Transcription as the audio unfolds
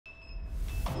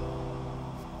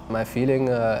My feeling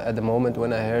at the moment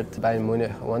when I heard Bayern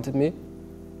Munich wanted me,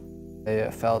 I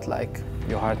felt like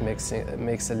your heart makes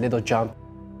a little jump.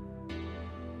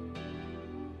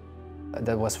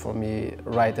 That was for me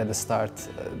right at the start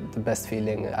the best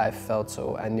feeling I felt,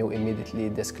 so I knew immediately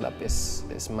this club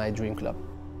is my dream club.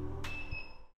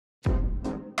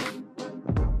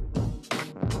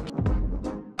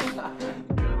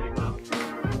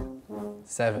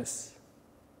 Servus.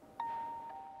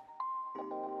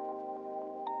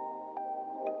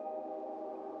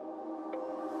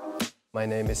 My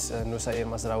name is Noussair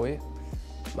Mazraoui.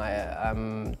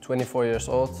 I'm 24 years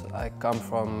old. I come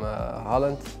from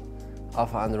Holland.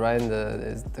 Alphen aan de Rijn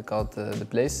is called the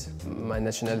place. My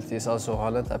nationality is also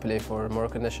Holland. I play for the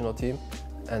Moroccan national team.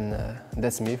 And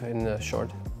that's me in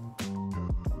short.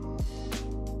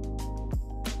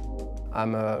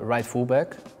 I'm a right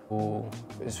fullback who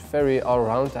is very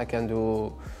all-round. I can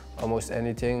do almost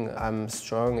anything. I'm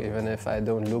strong, even if I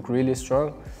don't look really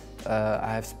strong.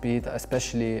 I have speed,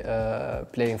 especially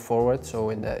playing forward,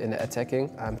 so in the attacking.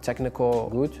 I'm technical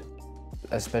good,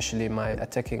 especially my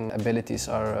attacking abilities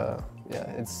are, yeah,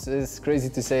 it's crazy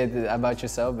to say it about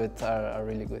yourself, but are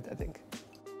really good, I think.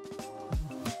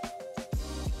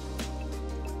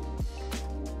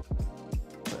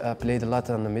 I played a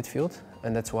lot on the midfield,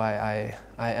 and that's why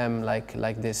I am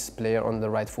like this player on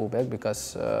the right fullback,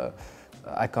 because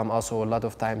I come also a lot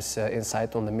of times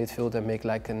inside on the midfield and make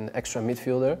like an extra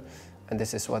midfielder, and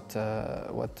this is what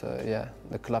yeah,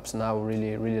 the clubs now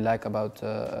really like about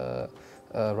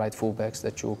right fullbacks,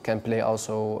 that you can play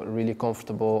also really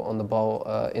comfortable on the ball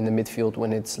in the midfield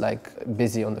when it's like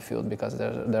busy on the field, because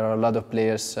there are a lot of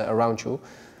players around you,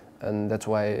 and that's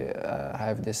why I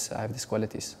have these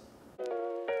qualities.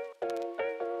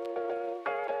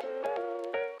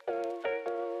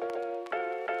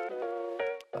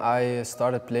 I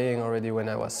started playing already when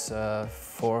I was 4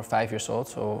 or 5 years old,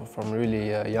 so from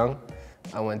really young.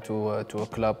 I went to a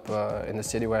club in the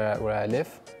city where I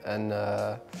live, and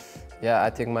yeah,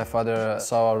 I think my father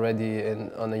saw already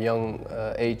on a young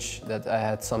age that I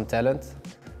had some talent.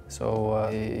 So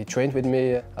he trained with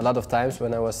me a lot of times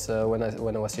when I was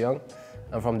young,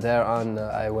 and from there on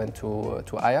I went to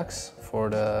Ajax for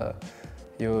the.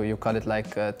 You call it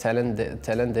like talent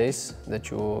days, that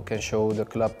you can show the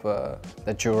club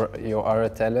that you are a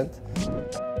talent.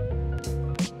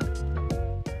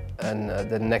 And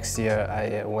the next year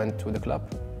I went to the club.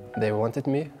 They wanted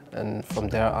me, and from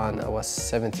there on I was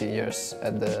 17 years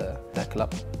at that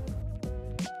club.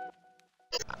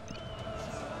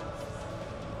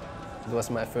 It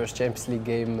was my first Champions League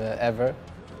game ever.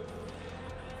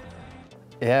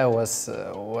 Yeah, it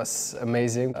was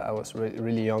amazing. I was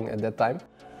really young at that time.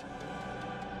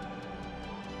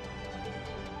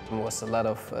 There was a lot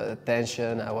of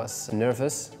tension. I was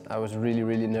nervous. I was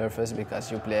really nervous, because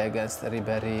you play against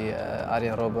Ribéry,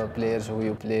 Arjen Robben, players who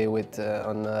you play with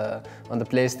on the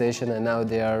PlayStation, and now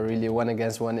they are really one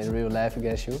against one in real life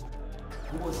against you.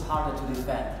 Who was harder to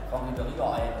defend, from Ribéry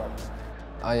or Arjen Robben?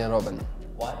 Arjen Robben.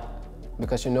 Why?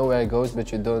 Because you know where it goes,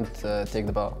 but you don't take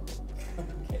the ball.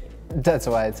 Okay. That's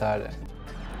why it's harder.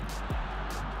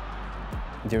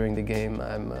 During the game,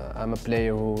 I'm a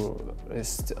player who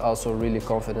is also really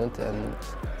confident, and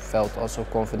felt also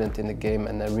confident in the game,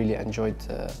 and I really enjoyed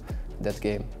that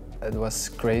game. It was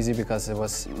crazy because it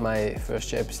was my first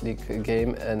Champions League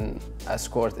game, and I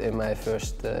scored in my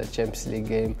first Champions League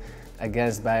game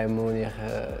against Bayern Munich,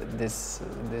 this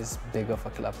big of a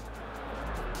club.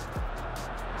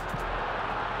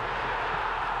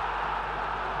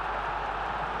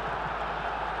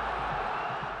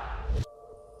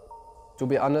 To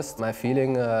be honest, my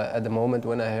feeling at the moment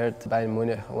when I heard Bayern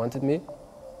Munich wanted me,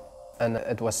 and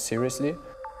it was seriously,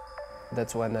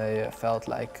 that's when I felt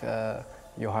like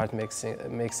your heart makes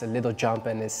a little jump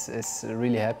and is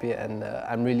really happy, and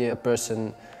I'm really a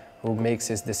person who makes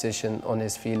his decision on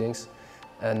his feelings,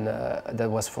 and that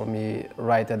was for me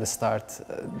right at the start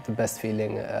the best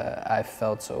feeling I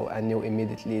felt, so I knew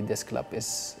immediately this club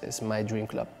is my dream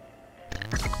club.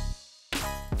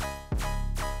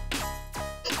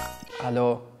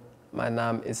 Hallo, mein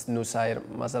Name ist Noussair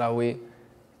Mazraoui.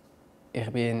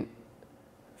 Ich bin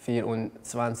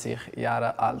 24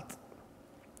 Jahre alt.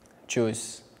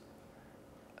 Tschüss.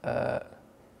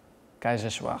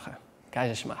 Kaiserschwache.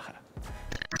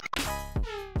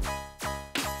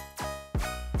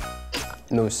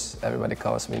 Nous, everybody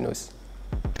calls me Nous.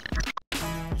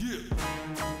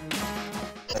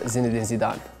 Zinedine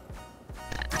Zidane.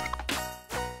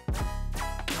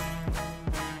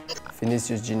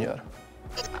 Vinicius Junior.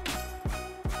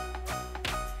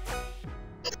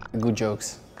 Good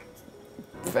jokes.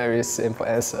 Very simple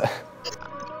answer.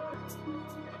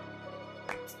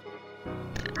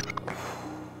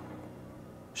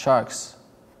 Sharks.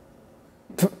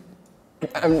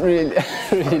 I'm really,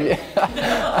 really,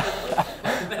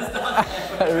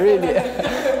 really.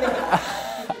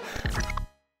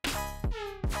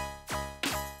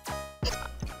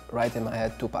 Right in my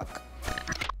head, Tupac.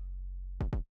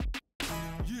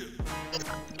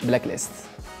 Blacklist.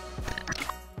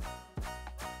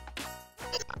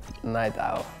 Night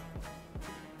Owl.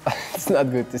 It's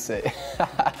not good to say.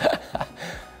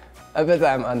 I bet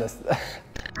I'm honest.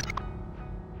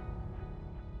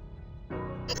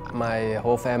 My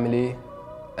whole family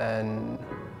and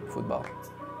football.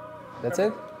 That's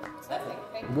it? That's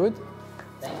it. Good?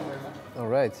 Thank you very much. All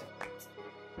right.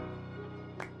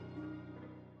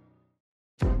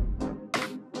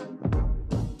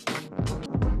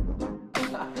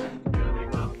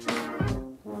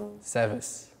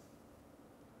 Servus.